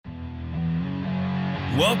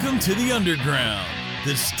Welcome to the Underground,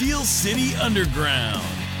 the Steel City Underground,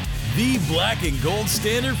 the black and gold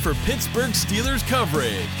standard for Pittsburgh Steelers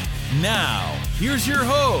coverage. Now, here's your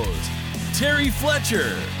host, Terry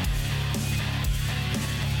Fletcher.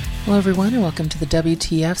 Hello, everyone, and welcome to the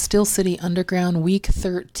WTF Steel City Underground Week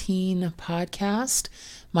 13 podcast.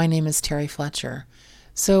 My name is Terry Fletcher.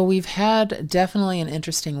 So we've had definitely an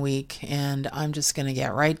interesting week, and I'm just going to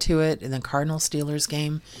get right to it in the Cardinals-Steelers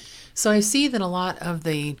game. So I see that a lot of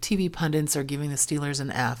the TV pundits are giving the Steelers an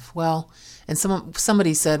F. Well, and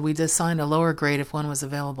somebody said we just signed a lower grade if one was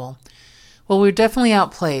available. Well, we're definitely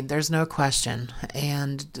outplayed. There's no question.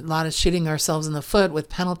 And a lot of shooting ourselves in the foot with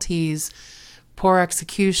penalties, poor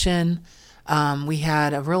execution. We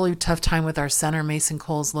had a really tough time with our center, Mason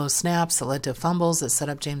Cole's low snaps that led to fumbles that set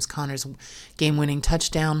up James Conner's game-winning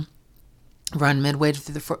touchdown run midway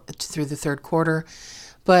through the third quarter.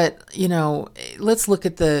 But, you know, let's look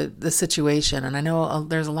at the situation. And I know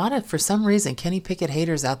there's a lot of, for some reason, Kenny Pickett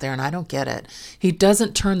haters out there, and I don't get it. He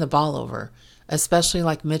doesn't turn the ball over, especially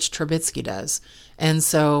like Mitch Trubisky does. And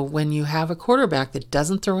so when you have a quarterback that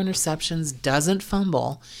doesn't throw interceptions, doesn't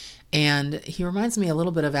fumble, and he reminds me a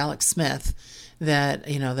little bit of Alex Smith, that,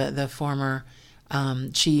 you know, the former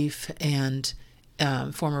Chief and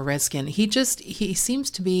former Redskin. He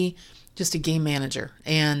seems to be just a game manager.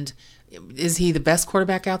 And is he the best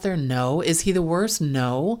quarterback out there? No. Is he the worst?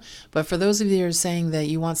 No. But for those of you who are saying that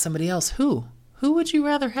you want somebody else, who would you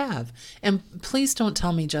rather have? And please don't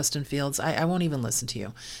tell me Justin Fields. I won't even listen to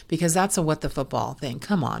you, because that's a what the football thing.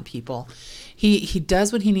 Come on, people. He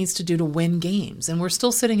does what he needs to do to win games. And we're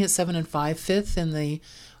still sitting at 7-5, fifth in the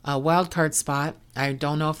wild card spot. I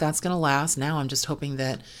don't know if that's going to last. Now I'm just hoping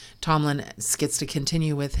that Tomlin gets to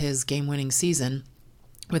continue with his game-winning season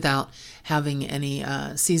without having any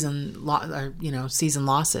season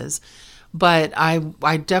losses. But I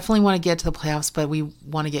definitely want to get to the playoffs, but we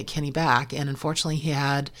want to get Kenny back. And unfortunately, he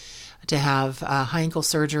had to have high ankle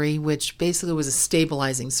surgery, which basically was a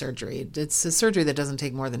stabilizing surgery. It's a surgery that doesn't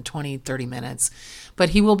take more than 20, 30 minutes.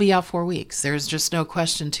 But he will be out 4 weeks. There's just no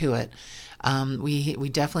question to it. We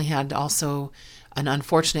definitely had also an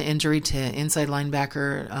unfortunate injury to inside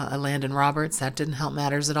linebacker Landon Roberts. That didn't help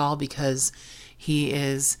matters at all, because he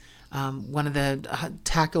is one of the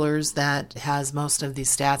tacklers that has most of these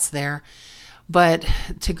stats there. But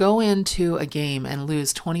to go into a game and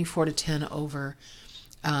lose 24-10 over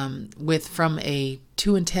from a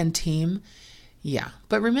 2-10 team, yeah.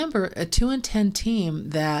 But remember, a 2-10 team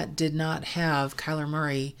that did not have Kyler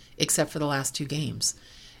Murray except for the last two games.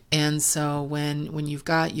 And so when you've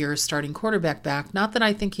got your starting quarterback back, not that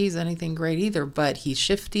I think he's anything great either, but he's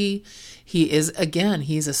shifty. He's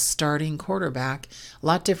a starting quarterback. A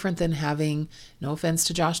lot different than having, no offense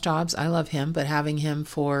to Josh Dobbs, I love him, but having him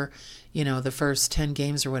for, the first 10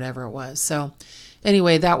 games or whatever it was. So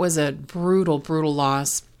anyway, that was a brutal, brutal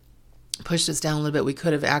loss. Pushed us down a little bit. We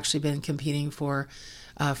could have actually been competing for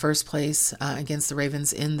first place against the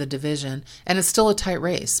Ravens in the division. And it's still a tight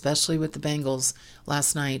race, especially with the Bengals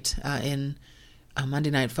last night in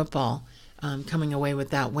Monday Night Football coming away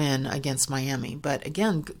with that win against Miami. But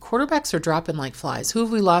again, quarterbacks are dropping like flies. Who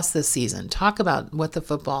have we lost this season? Talk about what the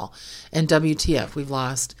football and WTF. We've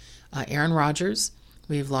lost Aaron Rodgers.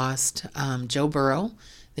 We've lost Joe Burrow.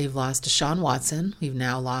 They've lost Deshaun Watson. We've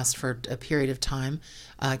now lost for a period of time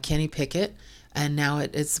Kenny Pickett. And now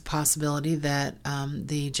it's a possibility that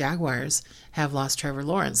the Jaguars have lost Trevor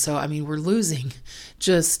Lawrence. So, I mean, we're losing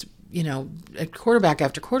just, quarterback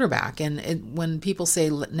after quarterback. And when people say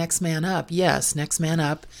next man up, yes, next man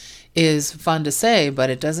up is fun to say, but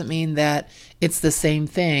it doesn't mean that it's the same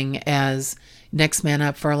thing as next man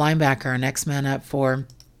up for a linebacker, or next man up for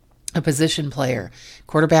a position player.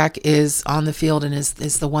 Quarterback is on the field and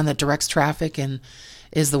is the one that directs traffic and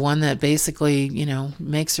is the one that basically,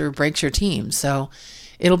 makes or breaks your team. So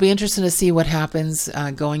it'll be interesting to see what happens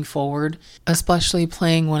going forward, especially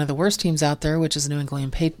playing one of the worst teams out there, which is New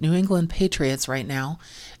England Patriots right now.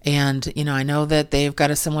 And, I know that they've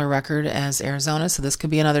got a similar record as Arizona, so this could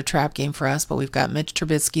be another trap game for us. But we've got Mitch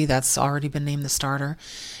Trubisky, that's already been named the starter.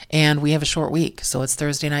 And we have a short week, so it's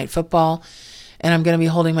Thursday Night Football. And I'm going to be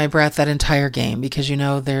holding my breath that entire game, because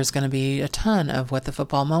there's going to be a ton of what the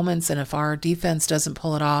football moments. And if our defense doesn't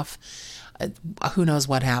pull it off, who knows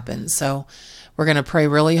what happens. So we're going to pray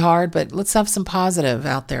really hard, but let's have some positive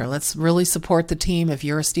out there. Let's really support the team. If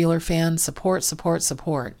you're a Steeler fan, support.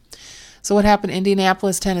 So what happened in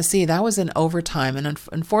Indianapolis, Tennessee? That was in overtime. And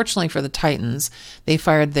unfortunately for the Titans, they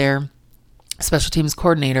fired their special teams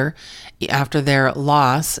coordinator after their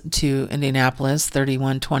loss to Indianapolis,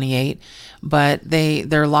 31-28. But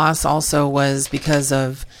their loss also was because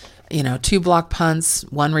of 2 block punts,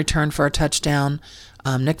 1 return for a touchdown.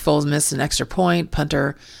 Nick Foles missed an extra point.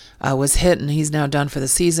 Punter was hit, and he's now done for the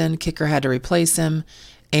season. Kicker had to replace him.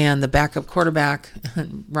 And the backup quarterback,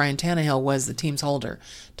 Ryan Tannehill, was the team's holder.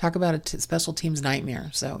 Talk about a special teams nightmare.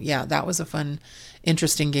 So, yeah, that was a fun,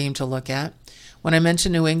 interesting game to look at. When I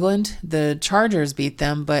mentioned New England, the Chargers beat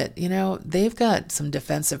them, but, they've got some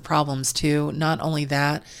defensive problems too. Not only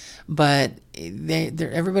that, but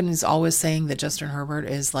everybody's always saying that Justin Herbert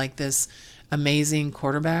is like this amazing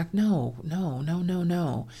quarterback. No.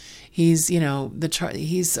 He's,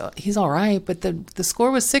 he's all right, but the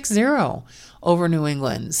score was 6-0 over New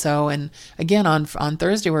England. So, and again, on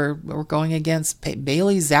Thursday, we're going against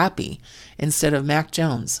Bailey Zappi instead of Mac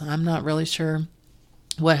Jones. I'm not really sure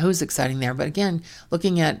who's exciting there. But again,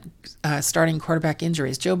 looking at starting quarterback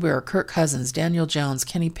injuries, Joe Burrow, Kirk Cousins, Daniel Jones,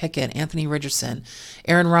 Kenny Pickett, Anthony Richardson,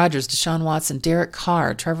 Aaron Rodgers, Deshaun Watson, Derek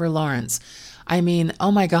Carr, Trevor Lawrence. I mean,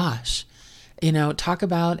 oh my gosh. Talk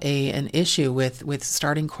about an issue with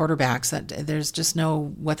starting quarterbacks. That there's just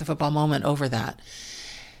no what the football moment over that.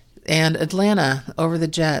 And Atlanta over the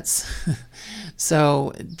Jets.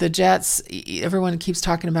 So the Jets, everyone keeps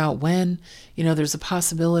talking about when, there's a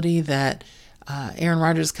possibility that Aaron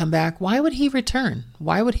Rodgers come back. Why would he return?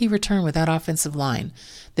 Why would he return with that offensive line?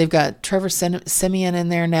 They've got Trevor Siemian in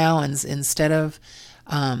there now, and instead of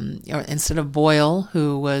Boyle,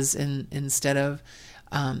 who was instead of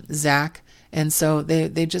Zach. And so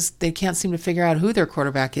they can't seem to figure out who their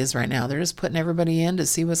quarterback is right now. They're just putting everybody in to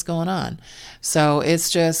see what's going on. So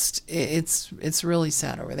it's really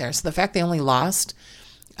sad over there. So the fact they only lost,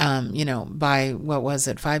 by,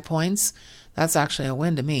 5 points, that's actually a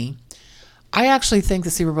win to me. I actually think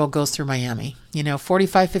the Super Bowl goes through Miami.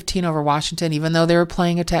 45-15 over Washington, even though they were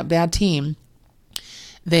playing a bad team.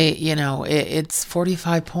 It's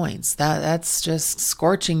 45 points. That's just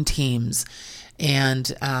scorching teams. And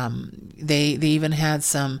they even had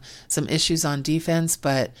some issues on defense,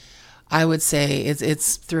 but I would say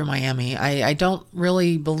it's through Miami. I don't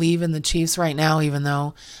really believe in the Chiefs right now, even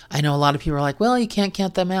though I know a lot of people are like, well, you can't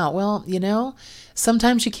count them out. Well,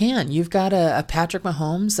 sometimes you can. You've got a Patrick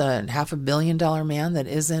Mahomes, a $500 million man that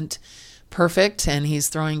isn't perfect, and he's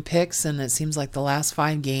throwing picks, and it seems like the last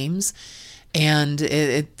 5 games, and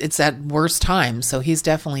it's at worst time. So he's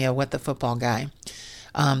definitely a what the football guy.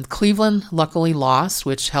 Cleveland luckily lost,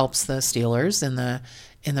 which helps the Steelers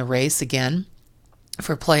in the race again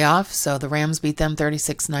for playoff. So the Rams beat them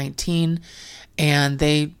 36-19, and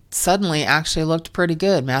they suddenly actually looked pretty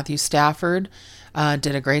good. Matthew Stafford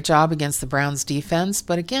did a great job against the Browns defense.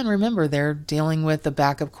 But again, remember, they're dealing with the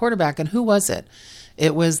backup quarterback. And who was it?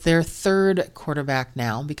 It was their third quarterback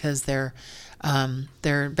now, because their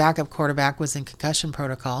backup quarterback was in concussion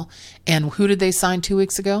protocol. And who did they sign 2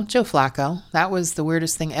 weeks ago? Joe Flacco. That was the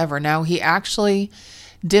weirdest thing ever. Now, he actually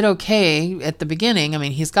did okay at the beginning. I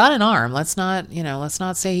mean, he's got an arm. Let's not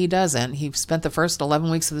say he doesn't. He spent the first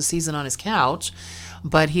 11 weeks of the season on his couch,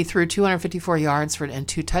 but he threw 254 yards and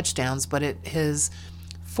 2 touchdowns. But his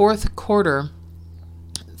fourth quarter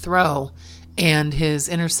throw and his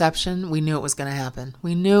interception, we knew it was going to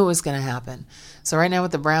happen. So right now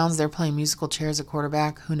with the Browns, they're playing musical chairs at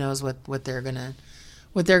quarterback. Who knows what they're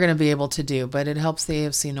gonna be able to do? But it helps the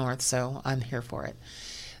AFC North, so I'm here for it.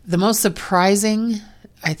 The most surprising,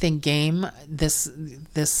 I think, game this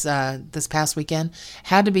past weekend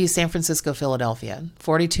had to be San Francisco, Philadelphia,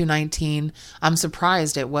 42-19. I'm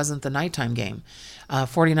surprised it wasn't the nighttime game.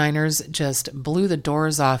 49ers just blew the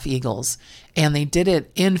doors off Eagles, and they did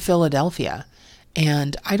it in Philadelphia.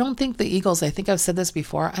 And I don't think the Eagles, I think I've said this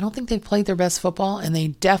before, I don't think they played their best football, and they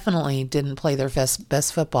definitely didn't play their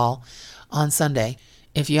best football on Sunday.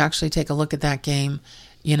 If you actually take a look at that game,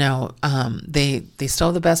 they still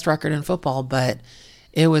have the best record in football, but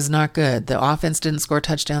it was not good. The offense didn't score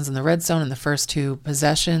touchdowns in the red zone in the first 2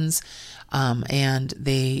 possessions, and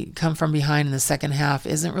they come from behind in the second half.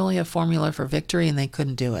 Isn't really a formula for victory, and they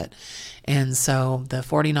couldn't do it. And so the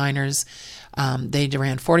 49ers, they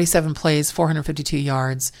ran 47 plays, 452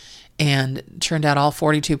 yards, and turned out all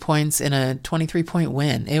 42 points in a 23-point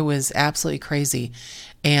win. It was absolutely crazy.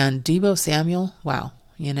 And Deebo Samuel, wow.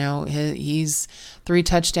 He's 3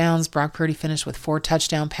 touchdowns. Brock Purdy finished with 4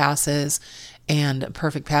 touchdown passes and a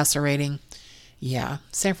perfect passer rating. Yeah,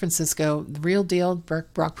 San Francisco, the real deal.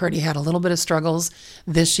 Brock Purdy had a little bit of struggles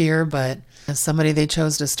this year, but as somebody they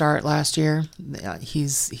chose to start last year,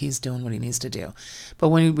 he's doing what he needs to do. But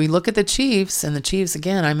when we look at the Chiefs, and the Chiefs,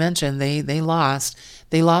 again, I mentioned they lost.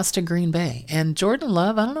 They lost to Green Bay. And Jordan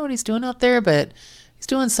Love, I don't know what he's doing out there, but he's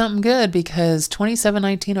doing something good, because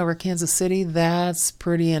 27-19 over Kansas City, that's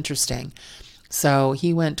pretty interesting. So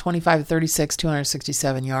he went 25 to 36,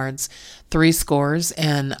 267 yards, 3 scores.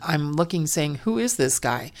 And I'm looking saying, who is this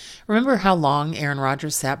guy? Remember how long Aaron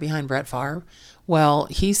Rodgers sat behind Brett Favre? Well,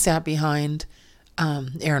 he sat behind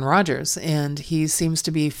Aaron Rodgers, and he seems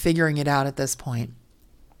to be figuring it out at this point.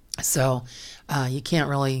 So you can't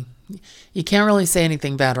really say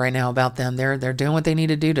anything bad right now about them. They're doing what they need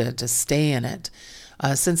to do to stay in it.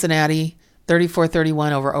 Cincinnati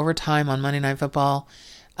 34-31 over overtime on Monday Night Football,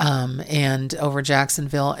 and over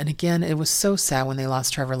Jacksonville. And again, it was so sad when they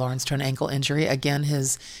lost Trevor Lawrence to an ankle injury. Again,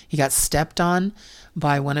 he got stepped on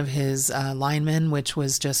by one of his linemen, which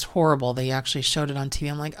was just horrible. They actually showed it on TV.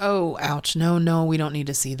 I'm like, oh, ouch. No, we don't need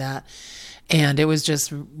to see that. And it was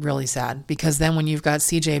just really sad, because then when you've got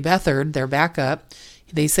CJ Beathard, their backup,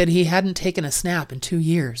 they said he hadn't taken a snap in 2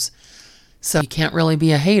 years. So you can't really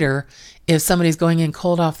be a hater if somebody's going in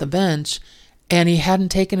cold off the bench and he hadn't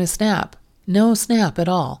taken a snap. No snap at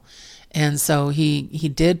all. And so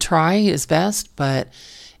he did try his best, but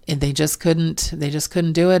they just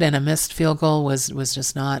couldn't do it. And a missed field goal was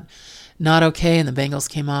just not okay. And the Bengals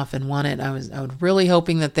came off and won it. I was really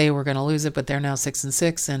hoping that they were going to lose it, but they're now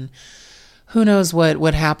 6-6, and who knows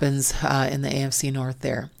what happens in the AFC North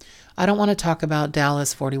there. I don't want to talk about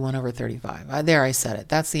Dallas 41 over 35. I said it.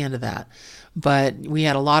 That's the end of that. But we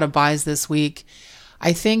had a lot of buys this week.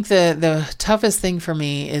 I think the toughest thing for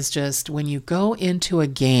me is just when you go into a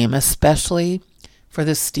game, especially for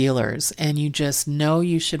the Steelers, and you just know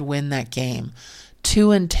you should win that game.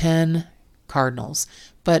 2-10 Cardinals.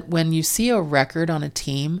 But when you see a record on a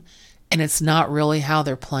team and it's not really how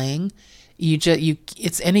they're playing,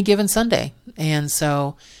 it's any given Sunday. And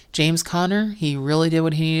so James Conner, he really did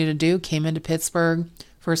what he needed to do, came into Pittsburgh,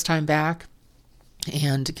 first time back,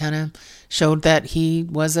 and kind of showed that he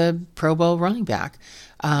was a Pro Bowl running back.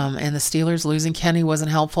 And the Steelers losing Kenny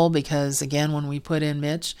wasn't helpful, because, again, when we put in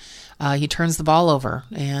Mitch, he turns the ball over.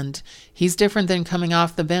 And he's different than coming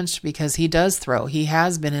off the bench, because he does throw. He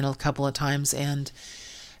has been in a couple of times, and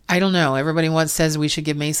I don't know. Everybody once says we should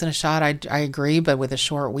give Mason a shot. I agree, but with a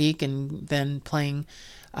short week and then playing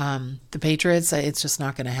the Patriots, it's just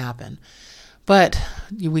not going to happen. But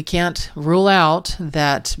we can't rule out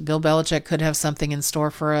that Bill Belichick could have something in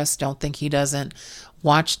store for us. Don't think he doesn't.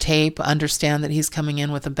 Watch tape, understand that he's coming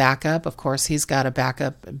in with a backup. Of course, he's got a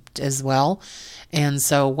backup as well. And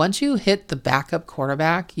so once you hit the backup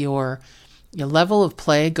quarterback, your level of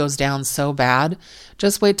play goes down so bad.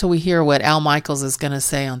 Just wait till we hear what Al Michaels is going to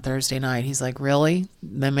say on Thursday night. He's like, really?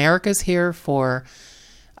 America's here for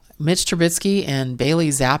Mitch Trubisky and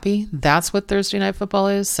Bailey Zappi? That's what Thursday Night Football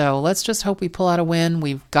is? So let's just hope we pull out a win.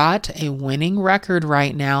 We've got a winning record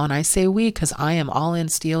right now, and I say we because I am all in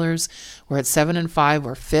Steelers. We're at 7-5.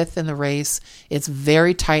 We're 5th in the race. It's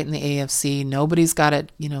very tight in the AFC. Nobody's got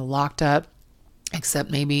it, locked up,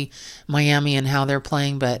 except maybe Miami and how they're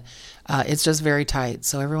playing, but it's just very tight.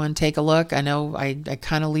 So everyone take a look. I know I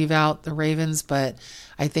kind of leave out the Ravens, but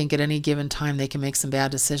I think at any given time they can make some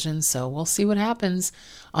bad decisions. So we'll see what happens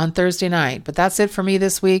on Thursday night. But that's it for me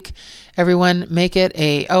this week. Everyone make it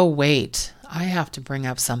oh, wait. I have to bring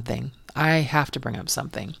up something.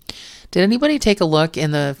 Did anybody take a look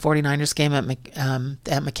in the 49ers game at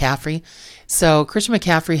McCaffrey? So Christian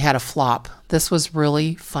McCaffrey had a flop. This was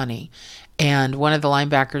really funny. And one of the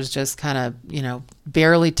linebackers just kind of,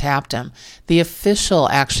 barely tapped him. The official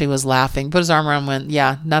actually was laughing, put his arm around him, went,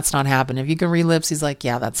 yeah, that's not happening. If you can read lips, he's like,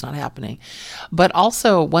 yeah, that's not happening. But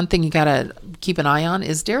also, one thing you got to keep an eye on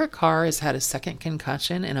is Derek Carr has had a second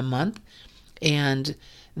concussion in a month. And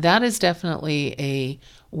that is definitely a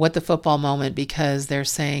what the football moment, because they're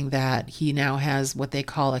saying that he now has what they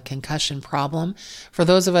call a concussion problem. For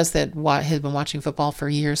those of us that have been watching football for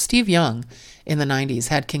years, Steve Young in the 90s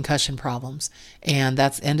had concussion problems, and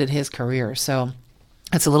that's ended his career. So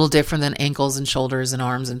it's a little different than ankles and shoulders and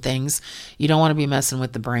arms and things. You don't want to be messing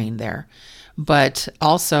with the brain there. But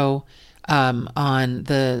also on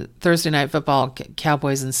the Thursday Night Football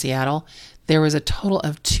Cowboys in Seattle, there was a total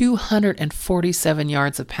of 247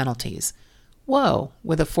 yards of penalties. Whoa,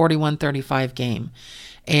 with a 41-35 game.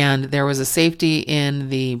 And there was a safety in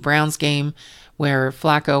the Browns game where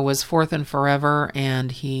Flacco was 4th and forever,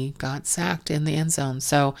 and he got sacked in the end zone.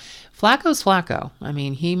 So Flacco's Flacco. I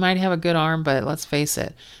mean, he might have a good arm, but let's face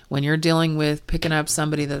it, when you're dealing with picking up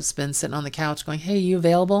somebody that's been sitting on the couch going, hey, you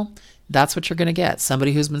available? That's what you're going to get,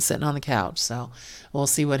 somebody who's been sitting on the couch. So we'll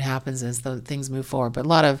see what happens as the things move forward. But a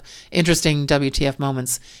lot of interesting WTF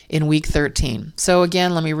moments in Week 13. So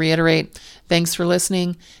again, let me reiterate, thanks for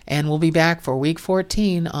listening, and we'll be back for Week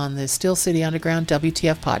 14 on the Steel City Underground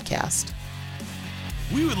WTF podcast.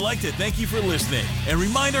 We would like to thank you for listening and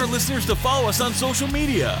remind our listeners to follow us on social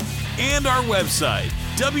media and our website,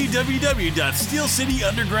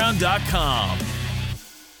 www.steelcityunderground.com.